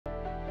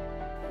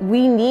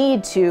We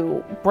need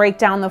to break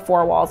down the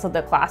four walls of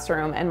the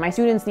classroom, and my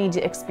students need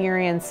to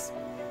experience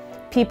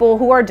people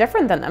who are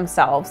different than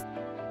themselves.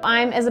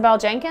 I'm Isabelle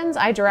Jenkins.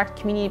 I direct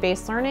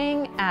community-based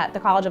learning at the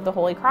College of the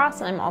Holy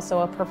Cross, and I'm also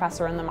a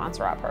professor in the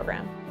Montserrat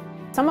program.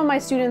 Some of my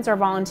students are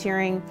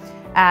volunteering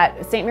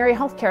at St. Mary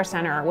Healthcare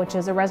Center, which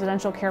is a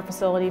residential care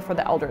facility for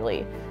the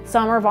elderly.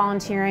 Some are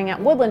volunteering at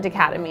Woodland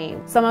Academy.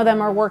 Some of them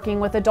are working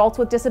with adults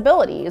with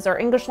disabilities or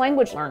English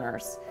language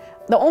learners.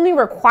 The only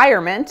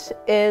requirement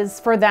is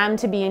for them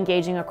to be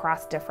engaging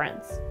across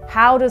difference.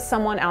 How does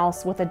someone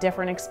else with a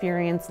different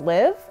experience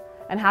live,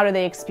 and how do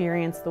they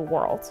experience the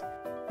world?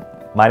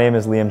 My name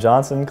is Liam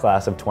Johnson,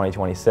 class of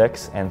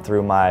 2026, and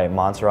through my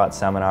Montserrat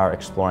seminar,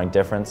 Exploring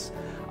Difference,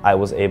 I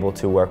was able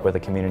to work with a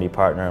community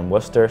partner in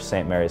Worcester,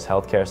 St. Mary's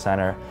Healthcare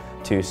Center,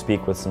 to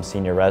speak with some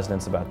senior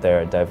residents about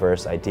their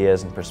diverse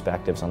ideas and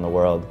perspectives on the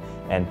world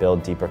and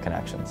build deeper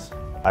connections.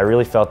 I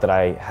really felt that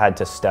I had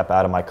to step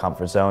out of my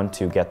comfort zone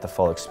to get the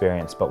full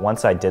experience, but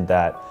once I did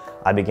that,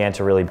 I began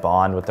to really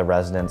bond with the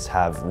residents,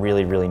 have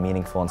really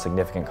meaningful and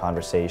significant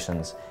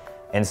conversations,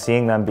 and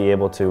seeing them be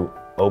able to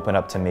open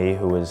up to me,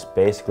 who was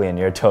basically a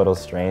near total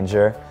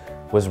stranger,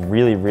 was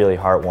really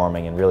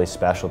heartwarming and really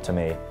special to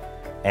me.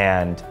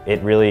 And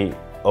it really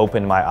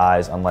opened my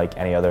eyes unlike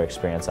any other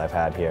experience I've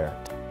had here.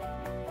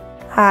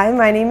 Hi,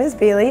 my name is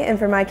Bailey, and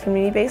for my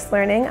community-based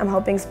learning, I'm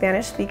helping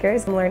Spanish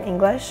speakers learn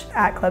English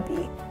at Club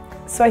E.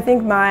 So I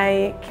think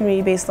my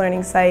community-based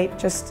learning site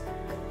just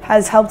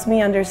has helped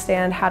me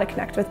understand how to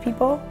connect with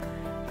people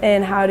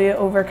and how to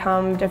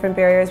overcome different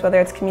barriers, whether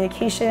it's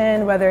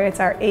communication, whether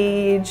it's our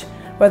age,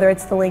 whether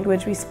it's the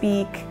language we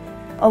speak.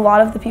 A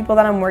lot of the people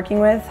that I'm working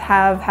with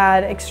have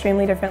had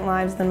extremely different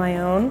lives than my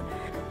own.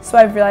 So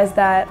I've realized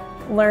that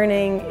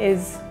learning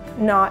is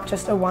not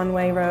just a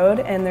one-way road,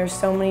 and there's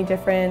so many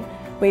different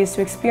ways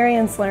to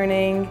experience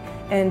learning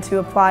and to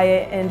apply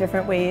it in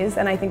different ways,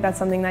 and I think that's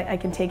something that I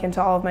can take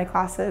into all of my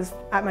classes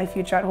at my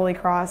future at Holy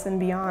Cross and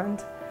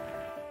beyond.